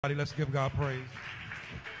Let's give God praise.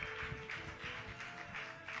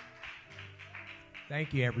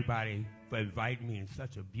 Thank you, everybody, for inviting me in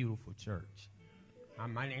such a beautiful church.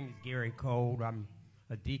 My name is Gary Cole. I'm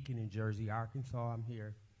a deacon in Jersey, Arkansas. I'm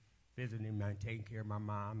here visiting, taking care of my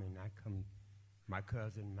mom, and I come, my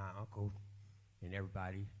cousin, my uncle, and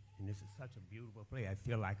everybody. And this is such a beautiful place. I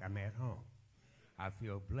feel like I'm at home. I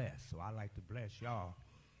feel blessed, so I like to bless y'all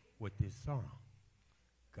with this song.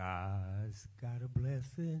 God's got a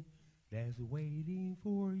blessing that's waiting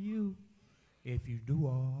for you if you do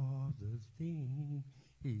all the things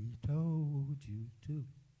he told you to.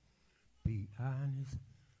 Be honest,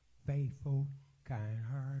 faithful,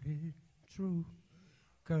 kind-hearted, true.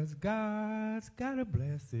 'Cause God's got a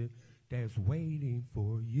blessing that's waiting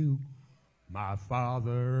for you. My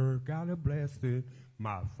father got a blessing.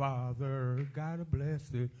 My father got a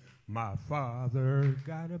blessing. My father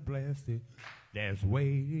got a blessing that's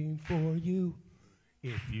waiting for you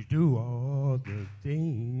if you do all the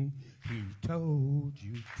things he told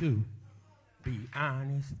you to. Be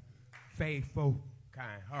honest, faithful,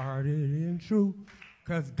 kind-hearted, and true.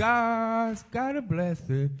 'Cause God's got a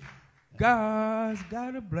blessing. God's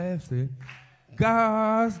got a blessing.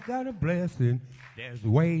 God's got a blessing that's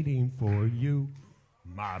waiting for you.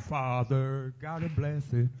 My father got a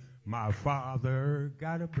blessing. My father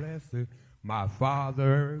got a blessing. My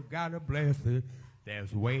father got a blessing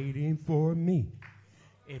that's waiting for me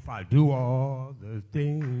if I do all the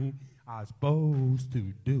things I'm supposed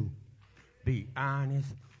to do. Be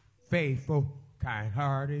honest, faithful,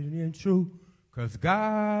 kind-hearted, and true. 'Cause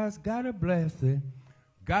God's got a blessing.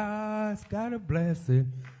 God's got a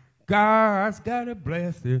blessing. God's got a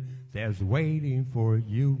blessing that's waiting for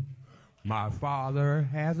you. My father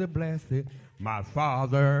has a blessing. My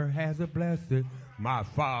father has a blessing. My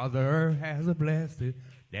father has a blessing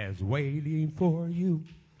that's waiting for you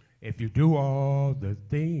if you do all the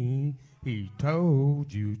things he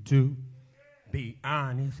told you to. Be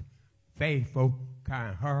honest, faithful,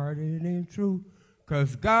 kind-hearted, and true.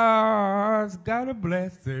 'Cause God's got a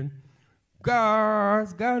blessing.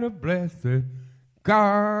 God's got a blessing.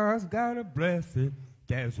 God's got a blessing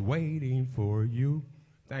that's waiting for you.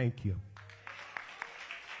 Thank you.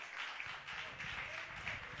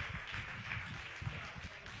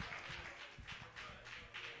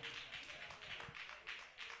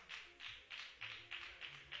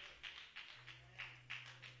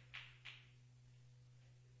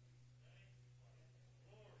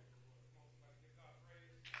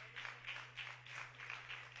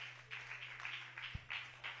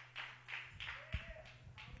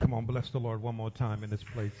 Come on, bless the Lord one more time in this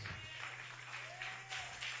place.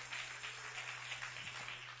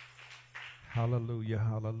 Hallelujah,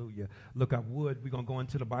 hallelujah. Look, we're going to go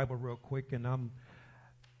into the Bible real quick, and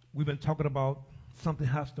we've been talking about something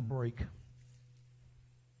has to break.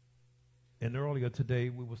 And earlier today,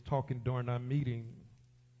 we was talking during our meeting,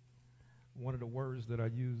 one of the words that I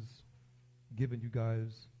used, giving you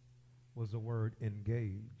guys, was the word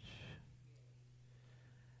engage.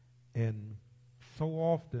 And so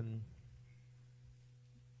often,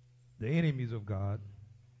 the enemies of God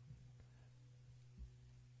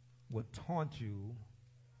would taunt you,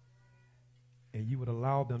 and you would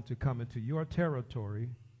allow them to come into your territory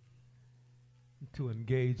to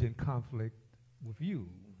engage in conflict with you.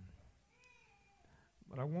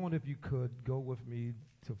 But I want, if you could, go with me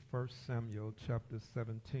to 1 Samuel chapter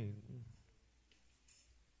 17.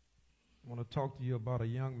 I want to talk to you about a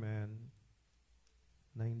young man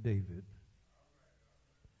named David.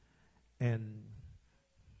 And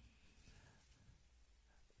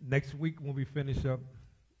next week when we finish up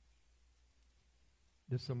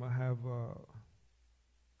this, I'm going to have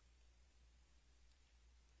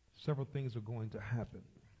several things are going to happen.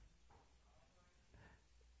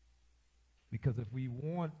 Because if we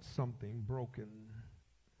want something broken,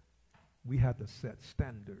 we have to set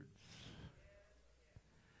standards.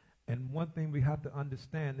 And one thing we have to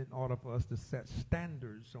understand in order for us to set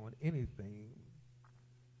standards on anything,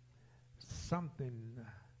 something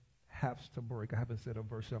has to break. I haven't said a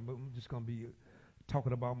verse. I'm just going to be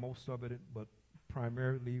talking about most of it, but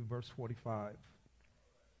primarily verse 45.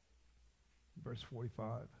 Verse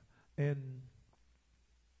 45. And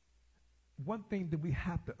one thing that we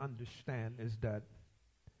have to understand is that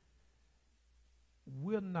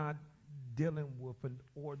we're not dealing with an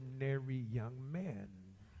ordinary young man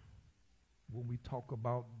when we talk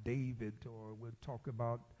about David, or we talk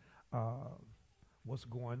about what's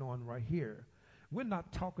going on right here. We're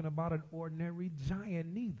not talking about an ordinary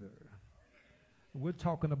giant neither. We're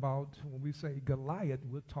talking about, when we say Goliath,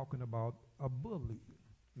 we're talking about a bully,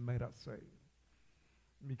 might I say.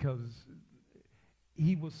 Because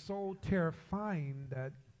he was so terrifying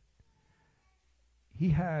that he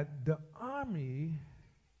had the army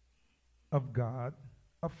of God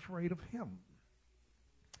afraid of him.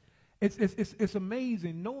 It's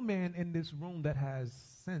amazing. No man in this room that has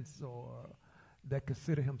sense or that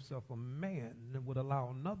consider himself a man would allow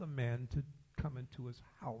another man to come into his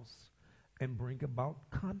house and bring about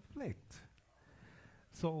conflict.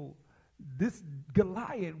 So this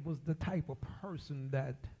Goliath was the type of person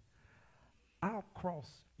that I'll cross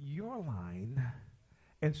your line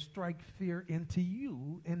and strike fear into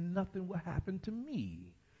you, and nothing will happen to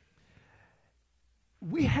me.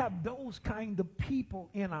 We have those kind of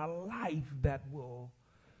people in our life that will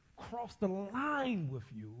cross the line with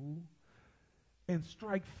you and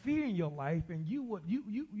strike fear in your life, and you would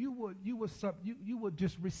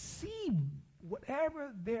just receive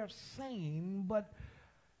whatever they're saying. But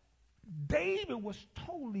David was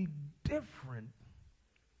totally different.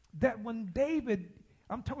 That when David,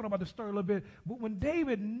 I'm talking about the story a little bit, but when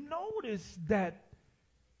David noticed that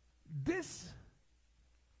this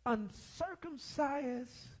uncircumcised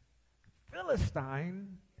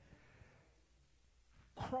Philistine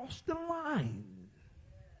crossed the line,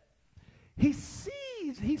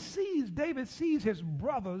 David sees his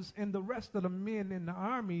brothers and the rest of the men in the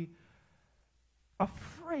army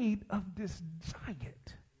afraid of this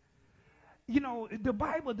giant. You know, the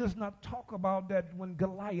Bible does not talk about that when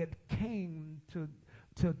Goliath came to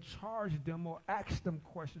charge them or ask them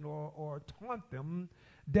questions or taunt them,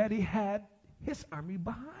 that he had his army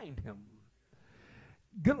behind him.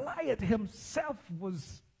 Goliath himself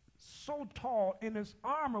was so tall, and his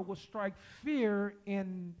armor would strike fear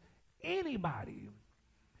in anybody.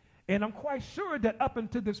 And I'm quite sure that up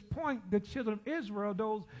until this point, the children of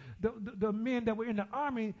Israel, the men that were in the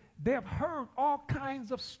army, they have heard all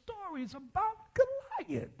kinds of stories about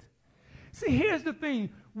Goliath. See, here's the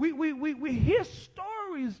thing. We hear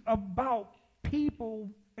stories about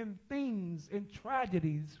people and things and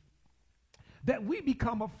tragedies that we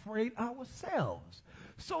become afraid ourselves.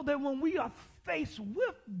 So that when we are faced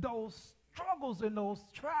with those struggles and those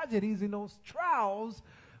tragedies and those trials,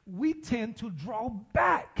 we tend to draw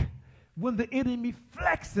back when the enemy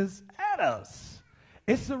flexes at us.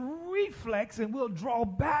 It's a reflex, and we'll draw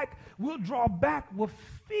back with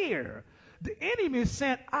fear. The enemy is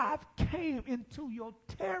saying, I've came into your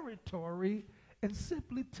territory and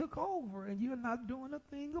simply took over, and you're not doing a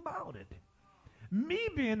thing about it. Me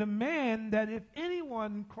being a man that if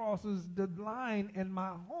anyone crosses the line in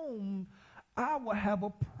my home, I will have a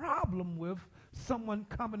problem with someone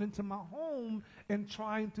coming into my home and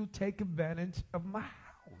trying to take advantage of my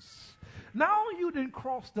house. Now you didn't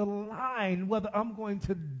cross the line whether I'm going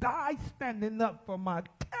to die standing up for my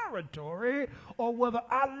territory or whether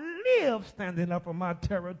I live standing up for my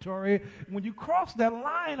territory. When you cross that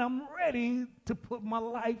line, I'm ready to put my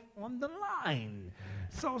life on the line.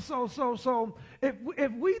 So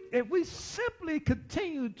if we simply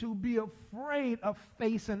continue to be afraid of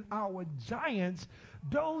facing our giants,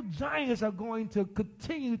 those giants are going to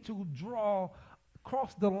continue to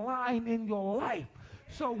cross the line in your life.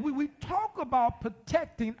 So we talk about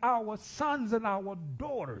protecting our sons and our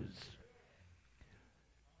daughters.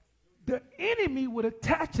 The enemy would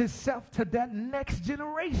attach itself to that next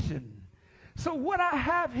generation. So what I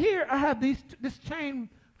have here, I have this chain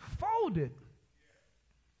folded.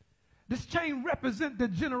 This chain represents the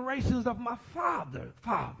generations of my father.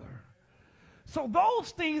 So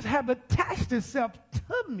those things have attached itself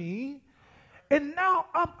to me, and now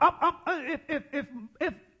if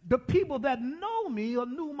the people that know me or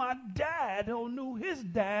knew my dad or knew his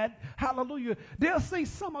dad, hallelujah, they'll say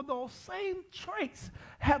some of those same traits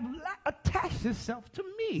have attached itself to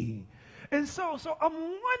me. And so I'm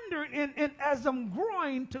wondering, and as I'm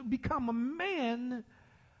growing to become a man,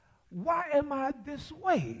 why am I this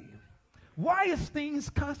way? Why is things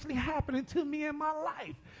constantly happening to me in my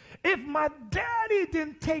life? If my daddy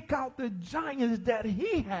didn't take out the giants that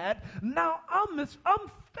he had, now I'm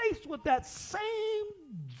faced with that same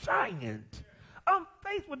giant. I'm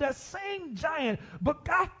faced with that same giant. But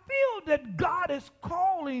I feel that God is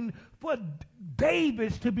calling for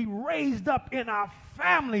Davids to be raised up in our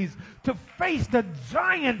families to face the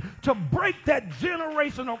giant, to break that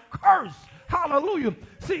generational curse. Hallelujah.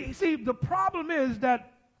 See, the problem is that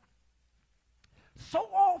so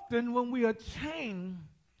often when we are chains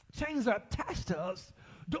are attached to us,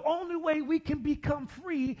 the only way we can become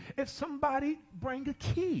free is somebody bring a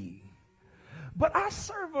key. But I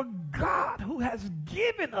serve a God who has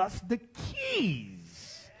given us the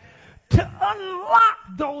keys to unlock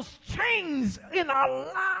those chains in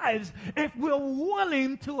our lives if we're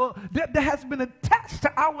willing to, that has been attached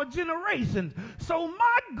to our generation. So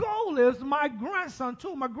my goal is my grandson,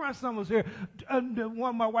 too. My grandson was here. And the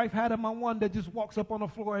one my wife had him on, one that just walks up on the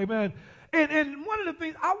floor, amen. And one of the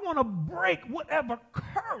things, I want to break whatever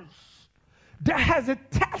curse that has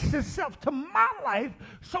attached itself to my life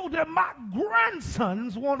so that my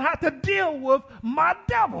grandsons won't have to deal with my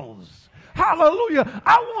devils. Hallelujah.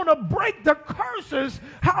 I want to break the curses,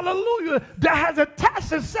 hallelujah, that has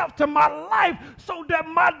attached itself to my life so that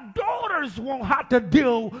my daughters won't have to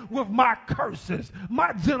deal with my curses.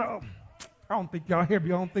 I don't think y'all hear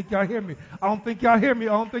me. I don't think y'all hear me. I don't think y'all hear me.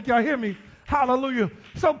 I don't think y'all hear me. Hallelujah.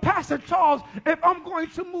 So, Pastor Charles, if I'm going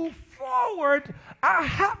to move forward, I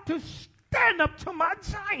have to stand up to my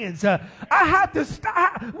giants. I have to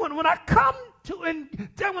stop when I come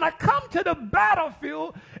to the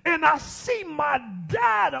battlefield and I see my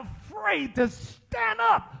dad afraid to stand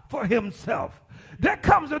up for himself. There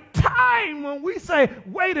comes a time when we say,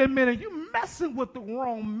 wait a minute, you're messing with the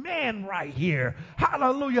wrong man right here.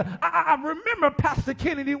 Hallelujah. I remember Pastor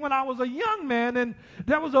Kennedy when I was a young man, and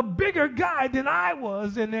there was a bigger guy than I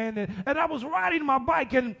was, and I was riding my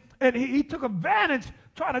bike, and he took advantage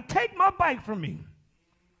trying to take my bike from me.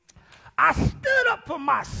 I stood up for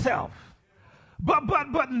myself.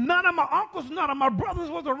 But none of my uncles, none of my brothers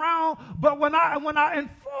was around. But when I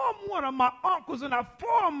informed one of my uncles and I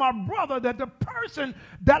informed my brother that the person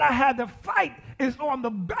that I had to fight is on the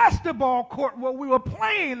basketball court where we were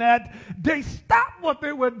playing at, they stopped what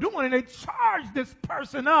they were doing and they charged this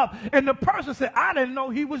person up. And the person said, I didn't know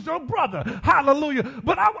he was your brother. Hallelujah.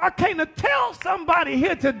 But I came to tell somebody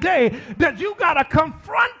here today that you got to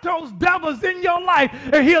confront those devils in your life.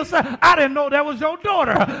 And he'll say, I didn't know that was your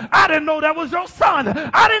daughter. I didn't know that was your son.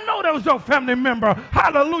 I didn't know that was your family member.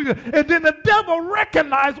 Hallelujah. And then the devil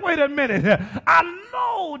recognized, wait a minute, I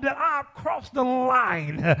know that I crossed the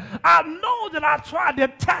line. I know that I tried to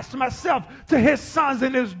attach myself to his sons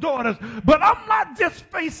and his daughters. But I'm not just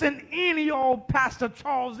facing any old Pastor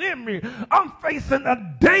Charles Emery. I'm facing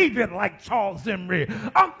a David like Charles Emery.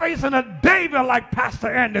 I'm facing a David like Pastor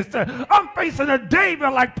Anderson. I'm facing a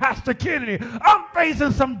David like Pastor Kennedy. I'm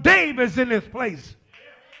facing some Davids in this place.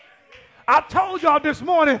 I told y'all this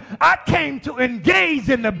morning, I came to engage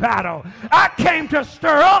in the battle. I came to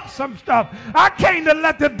stir up some stuff. I came to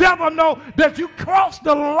let the devil know that you crossed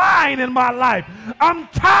the line in my life. I'm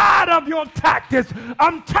tired of your tactics.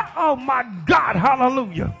 Oh my God,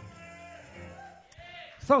 hallelujah.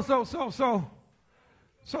 So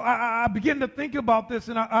I began to think about this,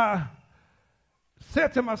 and I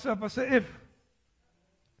said to myself, I said, if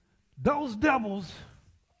those devils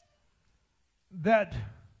that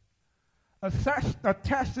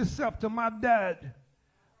attached itself to my dad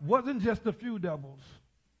wasn't just a few devils.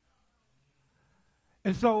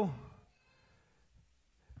 And so,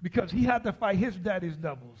 because he had to fight his daddy's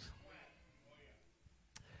devils.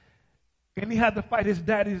 And he had to fight his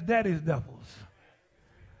daddy's devils.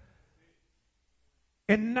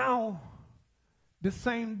 And now, the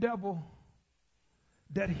same devil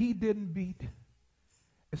that he didn't beat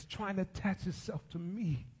is trying to attach itself to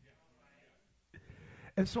me.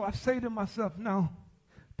 And so I say to myself, now,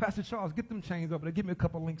 Pastor Charles, get them chains over there. Give me a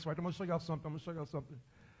couple links right there. I'm going to show y'all something.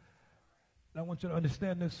 And I want you to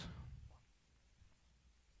understand this.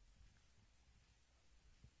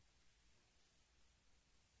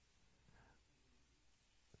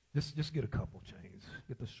 Just get a couple chains.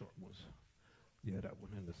 Get the short ones. Yeah, that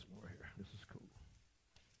one and this one right here. This is cool.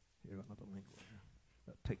 Here, another link right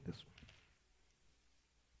here. Take this one.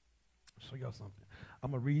 Show y'all something.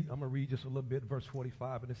 I'm gonna read just a little bit, verse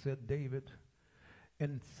 45, and it said,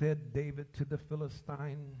 said David to the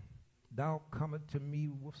Philistine, thou comest to me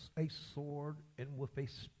with a sword and with a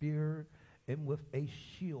spear and with a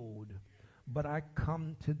shield, but I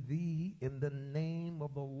come to thee in the name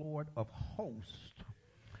of the Lord of hosts,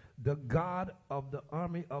 the God of the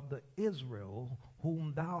army of the Israel,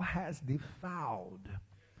 whom thou hast defiled.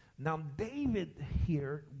 Now David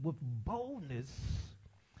here, with boldness,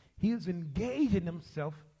 he is engaging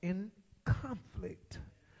himself in conflict.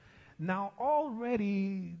 Now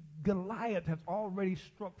already Goliath has already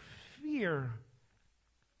struck fear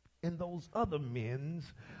in those other men,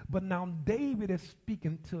 but now David is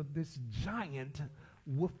speaking to this giant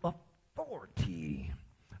with authority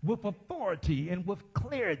and with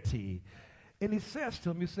clarity. And he says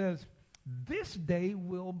to him, he says, this day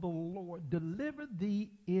will the Lord deliver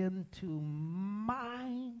thee into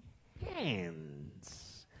my hands.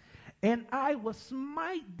 And I will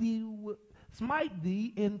smite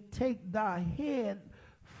thee and take thy head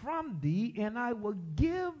from thee, and I will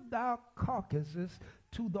give thy carcasses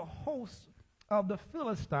to the hosts of the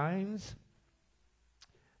Philistines,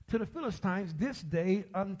 this day,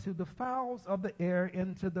 unto the fowls of the air,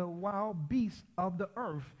 and to the wild beasts of the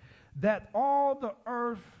earth, that all the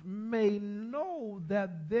earth may know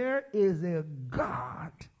that there is a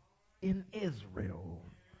God in Israel.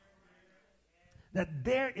 That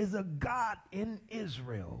there is a God in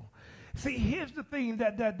Israel. See, here's the thing,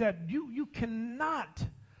 that you cannot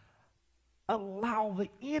allow the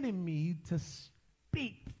enemy to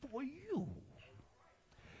speak for you.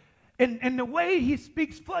 And the way he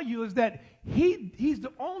speaks for you is that he's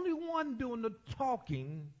the only one doing the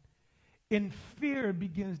talking, and fear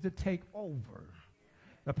begins to take over.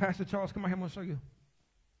 Now, Pastor Charles, come on here, I'm going to show you.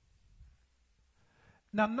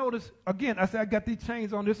 Now, notice, again, I said I got these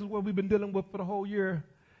chains on. This is what we've been dealing with for the whole year.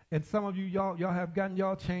 And some of you, y'all have gotten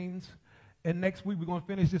y'all chains. And next week, we're going to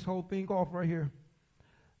finish this whole thing off right here.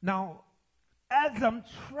 Now, as I'm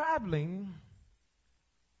traveling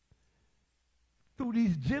through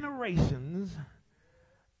these generations,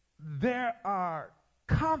 there are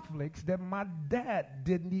conflicts that my dad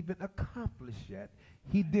didn't even accomplish yet.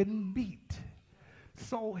 He didn't beat.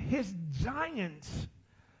 So his giants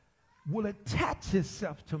will attach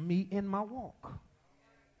itself to me in my walk.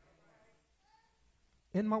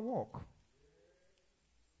 In my walk.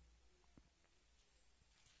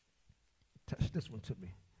 Touch this one to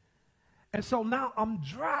me. And so now I'm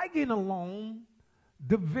dragging along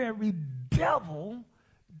the very devil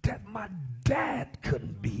that my dad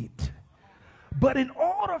couldn't beat. But in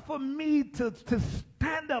order for me to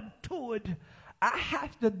stand up to it, I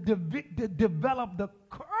have to develop the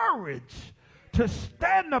courage to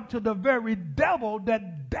stand up to the very devil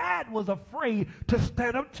that dad was afraid to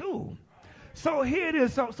stand up to. So here it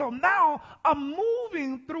is. So now I'm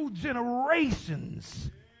moving through generations.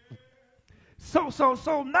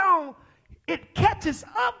 So now it catches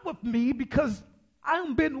up with me because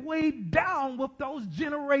I've been weighed down with those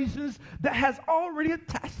generations that has already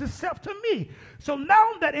attached itself to me. So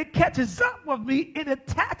now that it catches up with me, it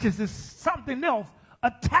attaches something else,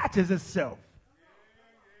 attaches itself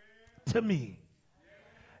to me.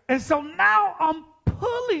 And so now I'm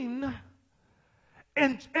pulling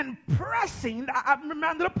and pressing. I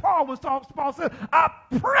remember that Paul said, I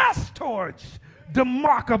press towards the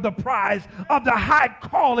mark of the prize of the high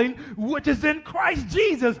calling which is in Christ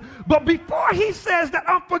Jesus. But before he says that,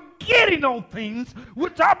 I'm forgetting those things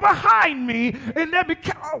which are behind me, and they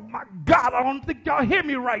become, oh my God, I don't think y'all hear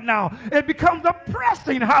me right now. It becomes a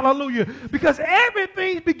pressing, hallelujah, because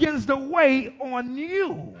everything begins to weigh on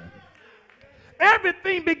you.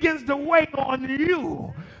 Everything begins to weigh on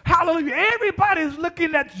you. Hallelujah. Everybody's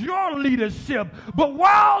looking at your leadership, but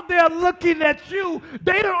while they're looking at you,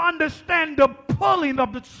 they don't understand the pulling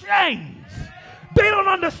of the chains. They don't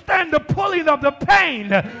understand the pulling of the pain,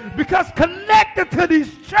 because connected to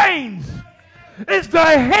these chains is the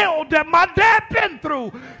hell that my dad been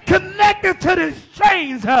through. Connected to these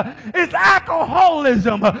chains is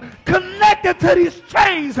alcoholism. Connected to these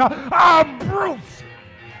chains are Bruce.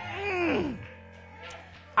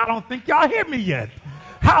 I don't think y'all hear me yet.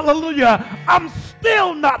 Hallelujah. I'm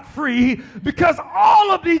still not free because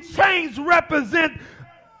all of these chains represent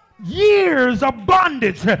years of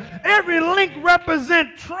bondage. Every link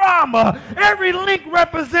represents trauma. Every link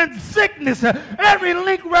represents sickness. Every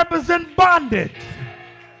link represents bondage.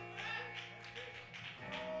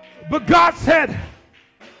 But God said,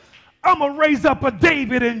 I'm going to raise up a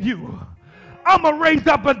David in you. I'm going to raise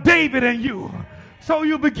up a David in you. So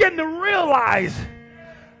you begin to realize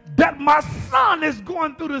that my son is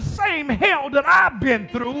going through the same hell that I've been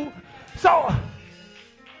through. So,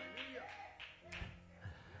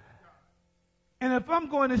 and if I'm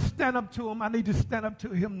going to stand up to him, I need to stand up to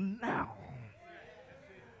him now.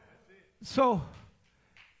 So,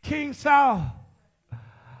 King Saul,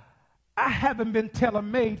 I haven't been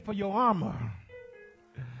tailor-made for your armor.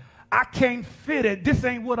 I can't fit it. This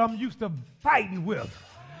ain't what I'm used to fighting with.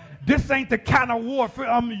 This ain't the kind of warfare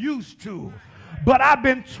I'm used to. But I've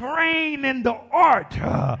been trained in the art,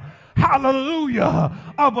 hallelujah,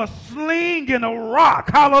 of a sling and a rock,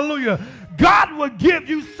 hallelujah. God will give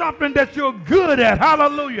you something that you're good at,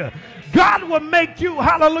 hallelujah. God will make you,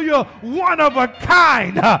 hallelujah, one of a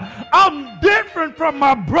kind. I'm different from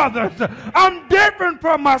my brothers. I'm different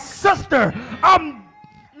from my sister.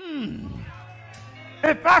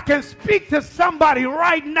 If I can speak to somebody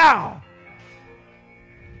right now,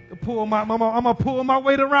 I'm going to pull my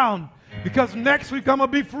weight around. Because next week I'm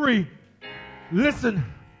going to be free. Listen.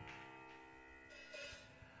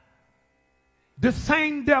 The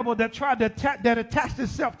same devil that tried to that attached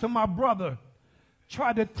itself to my brother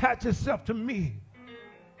tried to attach itself to me.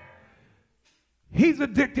 He's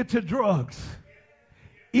addicted to drugs,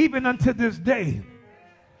 even unto this day.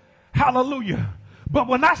 Hallelujah. But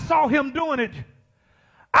when I saw him doing it,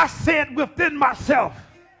 I said within myself,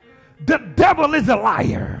 the devil is a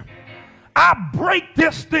liar. I break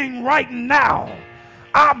this thing right now.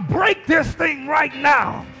 I break this thing right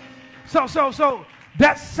now. So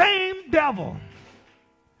that same devil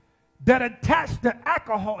that attached the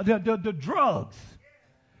alcohol, the drugs,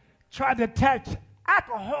 tried to attach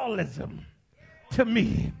alcoholism to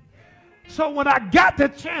me. So when I got the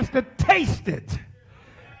chance to taste it,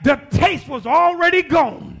 the taste was already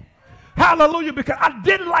gone. Hallelujah, because I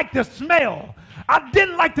didn't like the smell. I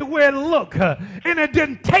didn't like the way it looked. And it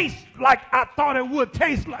didn't taste like I thought it would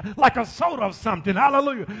taste like a soda or something.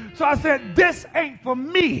 Hallelujah. So I said, this ain't for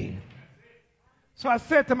me. So I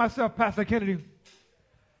said to myself, Pastor Kennedy,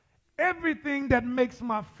 everything that makes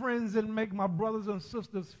my friends and make my brothers and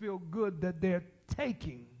sisters feel good that they're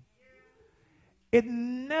taking,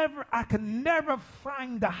 I can never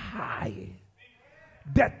find the high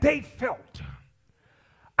that they felt.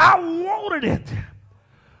 I wanted it.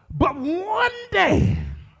 But one day,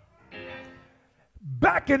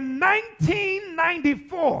 back in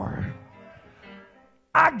 1994,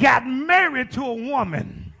 I got married to a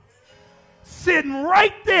woman sitting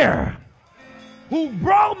right there who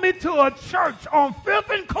brought me to a church on 5th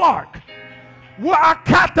and Clark where I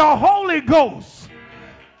caught the Holy Ghost.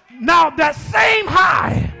 Now that same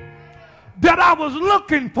high that I was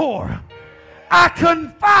looking for, I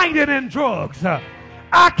couldn't find it in drugs.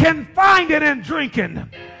 I can find it in drinking.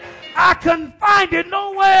 I couldn't find it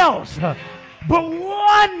nowhere else. But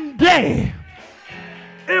one day,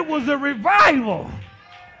 it was a revival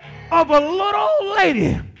of a little old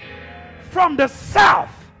lady from the south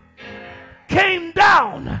came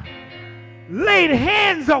down, laid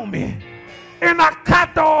hands on me, and I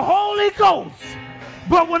caught the Holy Ghost.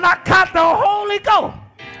 But when I caught the Holy Ghost,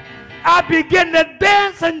 I began to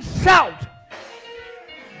dance and shout.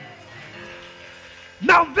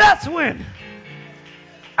 Now that's when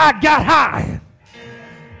I got high.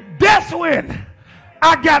 That's when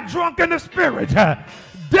I got drunk in the spirit.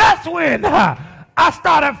 That's when I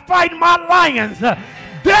started fighting my lions.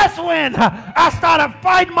 That's when I started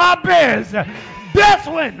fighting my bears. That's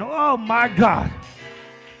when, oh my God.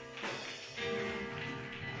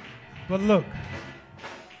 But look,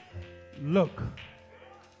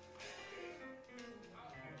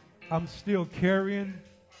 I'm still carrying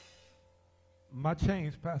my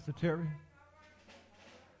chains, Pastor Terry.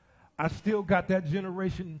 I still got that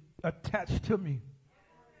generation attached to me.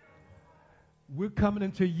 We're coming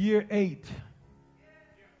into year 8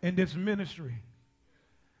 in this ministry,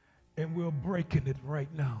 and we're breaking it right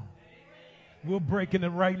now. We're breaking it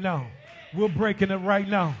right now. We're breaking it right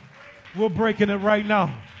now. We're breaking it right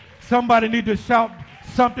now. Somebody need to shout,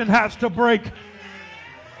 something has to break.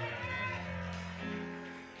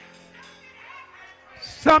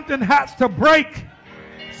 Something has to break.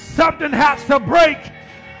 Something has to break.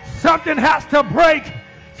 Something has to break.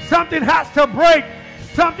 Something has to break.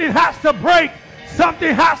 Something has to break.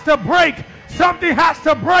 Something has to break. Something has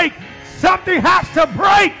to break. Something has to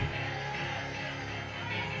break.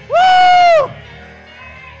 Woo!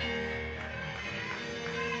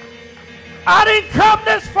 I didn't come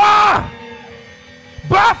this far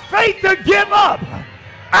by faith to give up.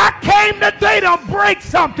 I came today to break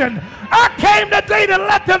something. I came today to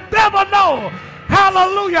let the devil know,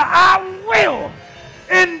 hallelujah, I will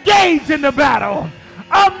engage in the battle.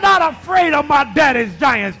 I'm not afraid of my daddy's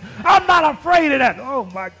giants. I'm not afraid of that. Oh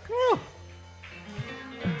my God.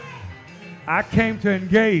 I came to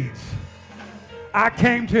engage. I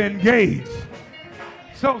came to engage.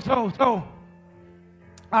 So,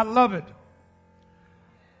 I love it.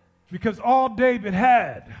 Because all David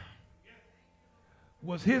had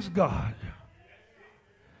was his God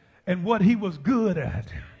and what he was good at.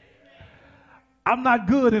 I'm not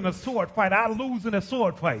good in a sword fight. I lose in a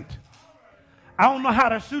sword fight. I don't know how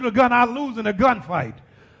to shoot a gun. I lose in a gunfight.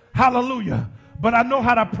 Hallelujah. But I know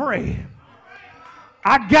how to pray.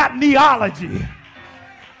 I got neology.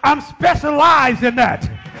 I'm specialized in that.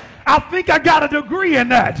 I think I got a degree in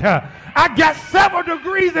that. I got several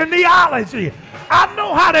degrees in neology. I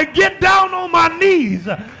know how to get down on my knees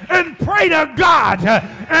and pray to God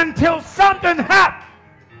until something happens.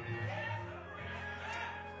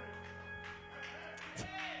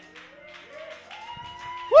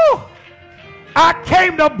 Woo! I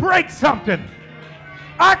came to break something.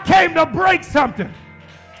 I came to break something.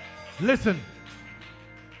 Listen.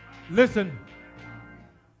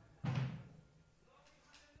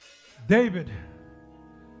 David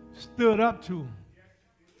stood up to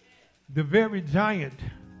the very giant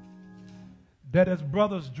that his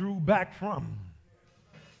brothers drew back from.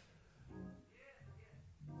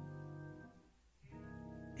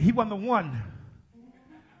 he wasn't the one.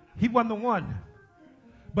 He wasn't the one,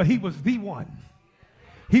 but he was the one.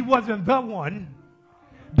 He wasn't the one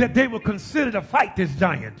that they would consider to fight this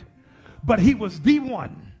giant, but he was the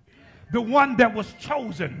one that was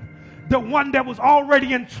chosen, the one that was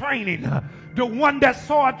already in training, the one that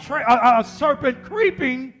saw a serpent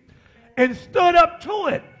creeping and stood up to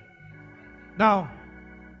it. Now,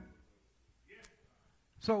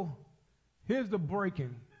 so here's the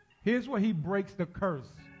breaking. Here's where he breaks the curse.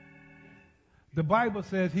 The Bible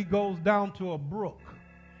says he goes down to a brook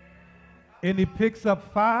and he picks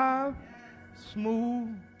up 5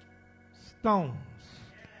 smooth stones.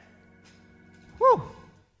 Whew.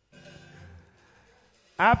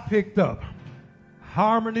 I picked up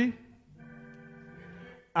harmony.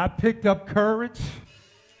 I picked up courage.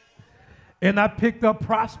 And I picked up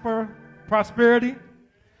prosperity.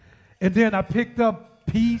 And then I picked up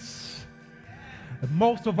peace. And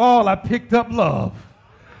most of all, I picked up love.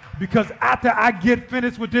 Because after I get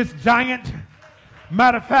finished with this giant,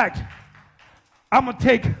 matter of fact, I'm going to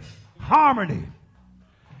take harmony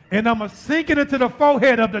and I'm going to sink it into the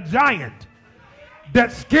forehead of the giant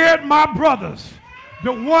that scared my brothers,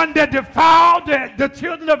 the one that defiled the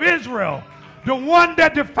children of Israel, the one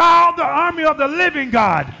that defiled the army of the living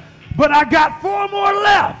God. But I got 4 more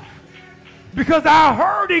left because I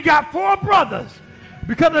heard he got 4 brothers.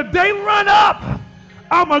 Because if they run up,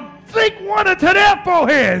 I'm going to sink one into their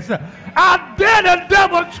foreheads. I dare the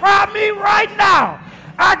devil try me right now.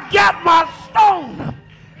 I got my stone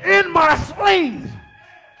in my slings.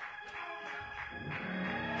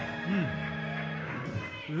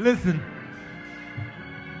 Listen.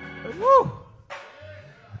 Woo.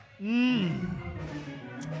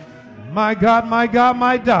 My God, my God,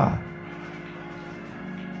 my God.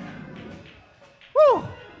 Woo.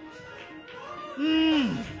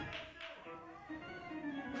 Woo.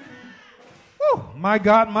 My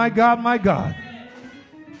God, my God, my God.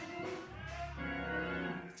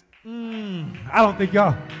 I don't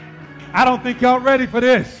think y'all ready for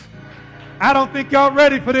this. I don't think y'all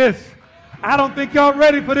ready for this. I don't think y'all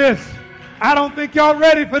ready for this. I don't think y'all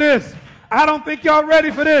ready for this. I don't think y'all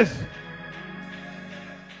ready for this.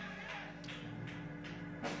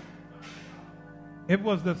 It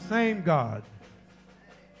was the same God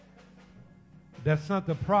that sent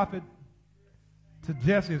the prophet to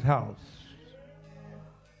Jesse's house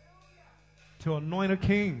to anoint a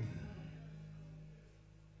king.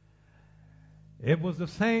 It was the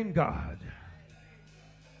same God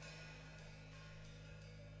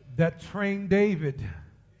that trained David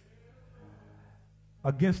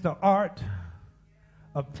against the art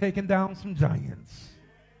of taking down some giants.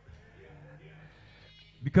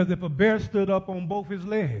 Because if a bear stood up on both his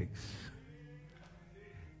legs,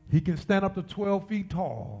 he can stand up to 12 feet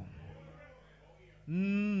tall.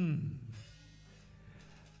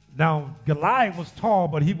 Now, Goliath was tall,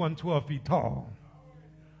 but he wasn't 12 feet tall.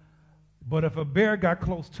 But if a bear got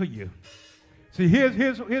close to you, see,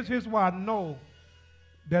 here's why I know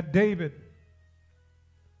that David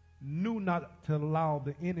knew not to allow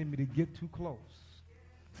the enemy to get too close.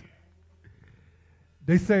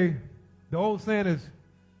 They say, the old saying is,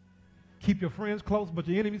 keep your friends close, but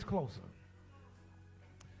your enemies closer.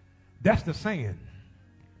 That's the saying.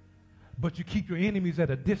 But you keep your enemies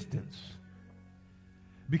at a distance.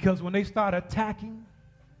 Because when they start attacking,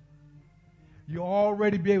 you'll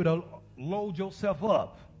already be able to load yourself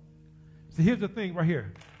up. See, here's the thing right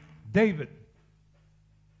here. David,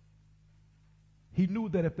 he knew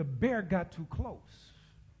that if the bear got too close,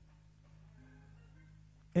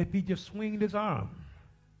 if he just swinged his arm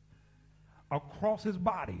across his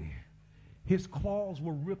body, his claws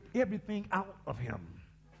will rip everything out of him.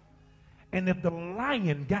 And if the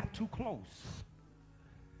lion got too close,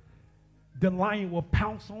 the lion will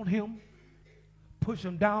pounce on him, push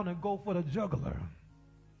him down, and go for the jugular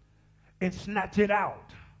and snatch it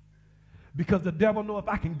out. Because the devil knows if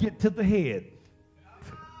I can get to the head,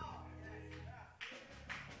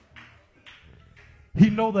 he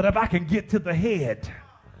knows that if I can get to the head,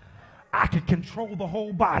 I can control the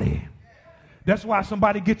whole body. That's why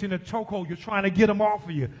somebody gets you in a chokehold, you're trying to get them off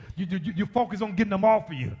of you. You focus on getting them off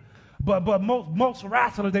of you. But most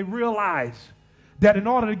wrestlers, they realize that in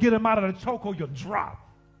order to get them out of the chokehold, you drop.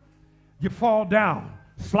 You fall down,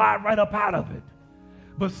 slide right up out of it.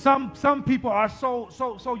 But some people are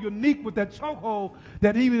so unique with that chokehold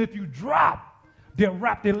that even if you drop, they'll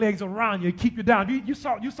wrap their legs around you and keep you down. You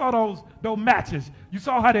saw those matches. You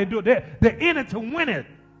saw how they do it. They're in it to win it.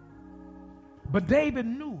 But David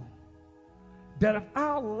knew that if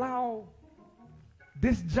I allow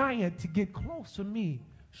this giant to get close to me,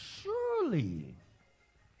 surely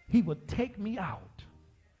he would take me out.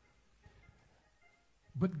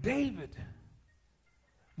 But David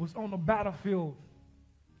was on the battlefield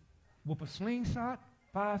with a slingshot,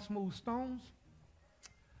 5 smooth stones,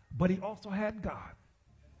 but he also had God.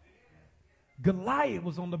 Goliath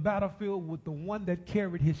was on the battlefield with the one that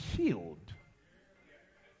carried his shield.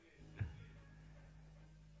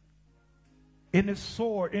 In his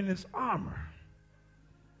sword, in his armor.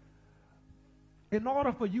 In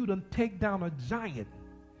order for you to take down a giant,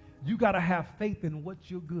 you got to have faith in what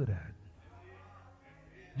you're good at.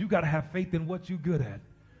 You got to have faith in what you're good at.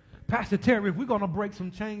 Pastor Terry, if we're going to break some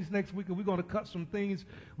chains next week and we're going to cut some things,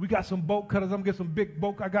 we got some bolt cutters. I'm going to get some big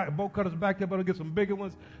bolt. I got bolt cutters back there, but I'll get some bigger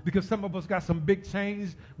ones because some of us got some big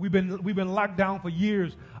chains. We've been locked down for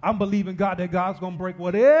years. I'm believing God that God's going to break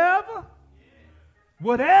whatever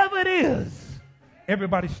it is.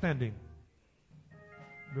 Everybody standing.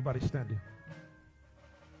 Everybody standing.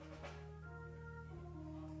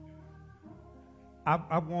 I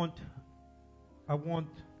want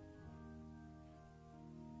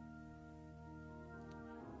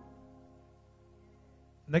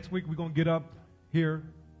next week we're going to get up here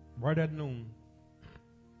right at noon.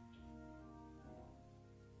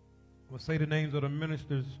 We'll say the names of the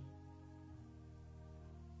ministers.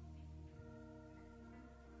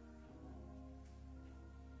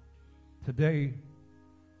 Today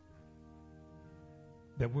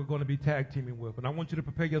that we're going to be tag teaming with. And I want you to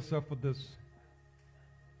prepare yourself for this.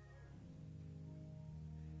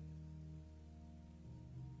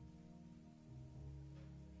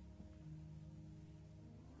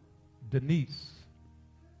 Denise,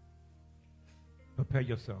 prepare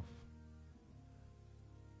yourself.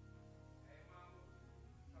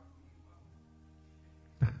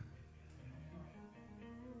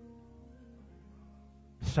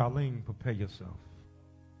 Charlene, prepare yourself.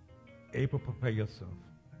 April, prepare yourself.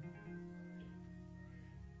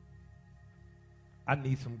 I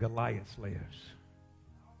need some Goliath slayers.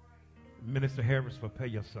 Minister Harris, prepare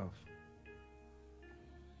yourself.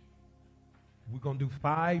 We're going to do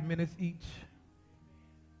 5 minutes each.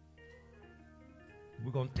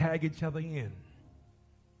 We're going to tag each other in.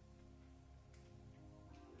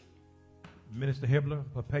 Minister Hibbler,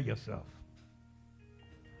 prepare yourself.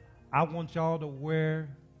 I want y'all to wear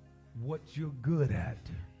what you're good at.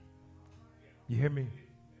 You hear me?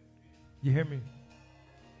 You hear me?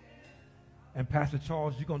 And Pastor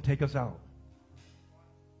Charles, you're going to take us out.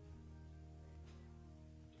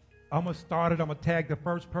 I'm going to start it. I'm going to tag the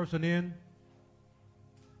first person in.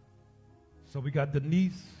 So we got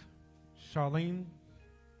Denise, Charlene,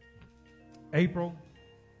 April,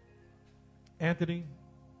 Anthony,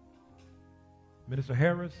 Minister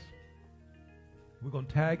Harris. We're going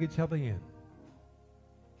to tag each other in.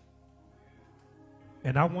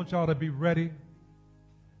 And I want y'all to be ready.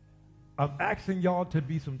 I'm asking y'all to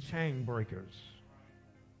be some chain breakers.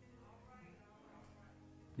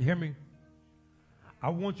 You hear me? I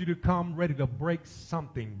want you to come ready to break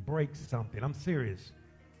something. Break something. I'm serious.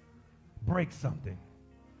 Break something.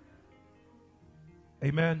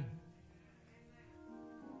 Amen.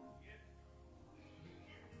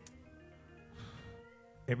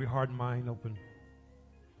 Every heart and mind open.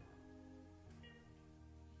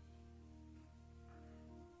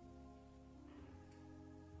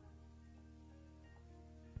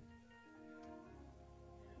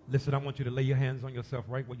 Listen, I want you to lay your hands on yourself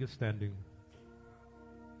right where you're standing.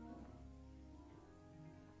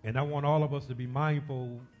 And I want all of us to be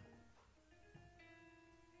mindful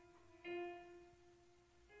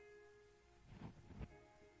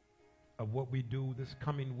of what we do this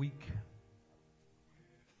coming week.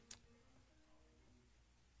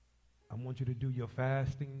 I want you to do your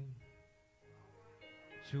fasting.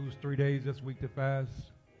 Choose 3 days this week to fast.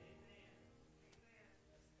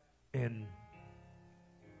 And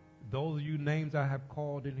those of you names I have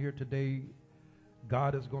called in here today,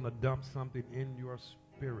 God is going to dump something in your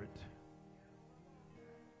spirit.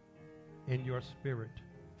 In your spirit.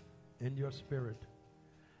 In your spirit.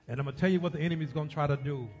 And I'm going to tell you what the enemy is going to try to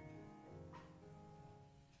do.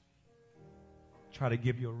 Try to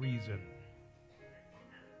give you a reason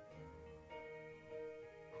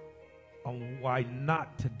on why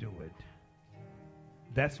not to do it.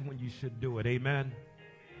 That's when you should do it. Amen.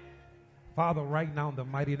 Father, right now in the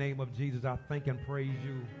mighty name of Jesus, I thank and praise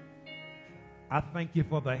you. I thank you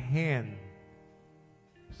for the hands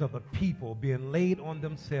of the people being laid on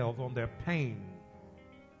themselves, on their pain.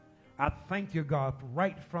 I thank you, God,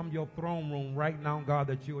 right from your throne room right now, God,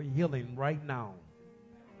 that you are healing right now.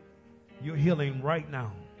 You're healing right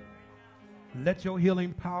now. Let your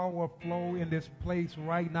healing power flow in this place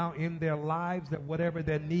right now in their lives, that whatever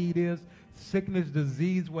their need is, sickness,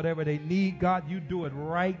 disease, whatever they need, God, you do it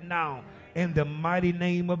right now in the mighty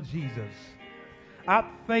name of Jesus. I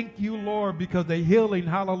thank you, Lord, because the healing,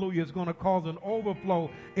 hallelujah, is going to cause an overflow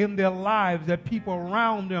in their lives, that people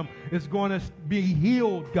around them is going to be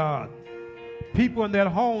healed, God. People in their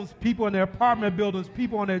homes, people in their apartment buildings,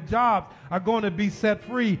 people on their jobs are going to be set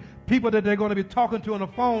free. People that they're going to be talking to on the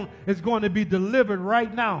phone is going to be delivered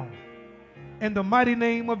right now. In the mighty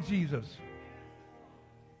name of Jesus.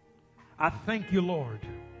 I thank you, Lord,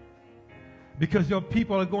 because your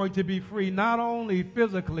people are going to be free, not only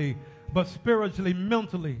physically, but spiritually,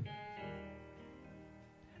 mentally,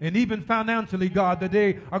 and even financially, God, that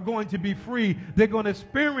they are going to be free. They're going to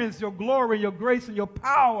experience your glory, your grace, and your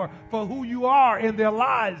power for who you are in their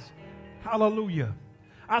lives. Hallelujah.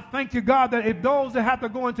 I thank you, God, that if those that have to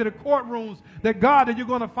go into the courtrooms, that God, that you're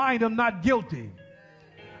going to find them not guilty.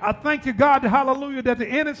 I thank you, God, hallelujah, that the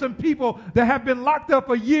innocent people that have been locked up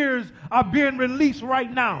for years are being released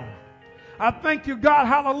right now. I thank you, God,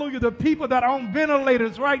 hallelujah, the people that are on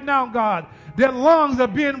ventilators right now, God, their lungs are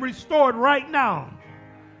being restored right now.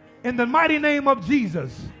 In the mighty name of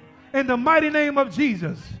Jesus. In the mighty name of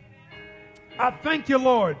Jesus. I thank you,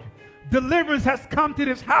 Lord. Deliverance has come to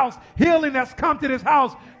this house. Healing has come to this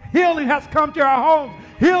house. Healing has come to our homes.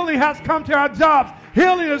 Healing has come to our jobs.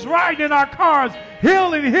 Healing is riding in our cars.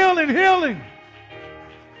 Healing, healing, healing.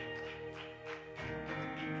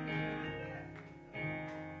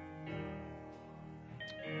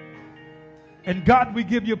 And God, we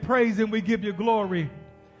give you praise and we give you glory.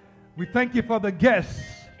 We thank you for the guests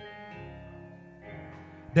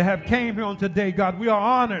that have came here on today, God. We are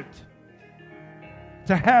honored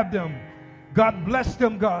to have them. God bless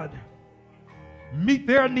them, God. Meet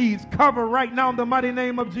their needs. Cover right now in the mighty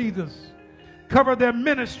name of Jesus. Cover their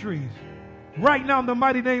ministries right now in the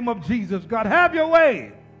mighty name of Jesus. God, have your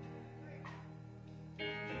way.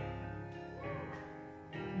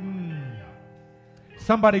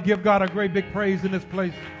 Somebody give God a great big praise in this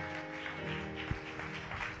place.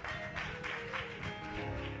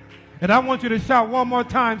 And I want you to shout one more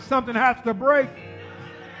time, something has to break.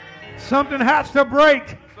 Something has to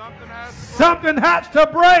break. Something has to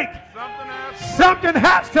break. Something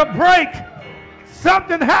has to break.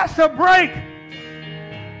 Something has to break.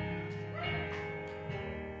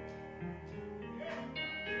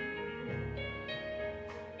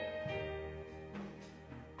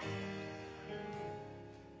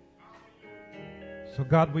 So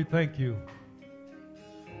God, we thank you.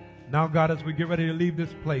 Now, God, as we get ready to leave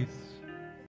this place,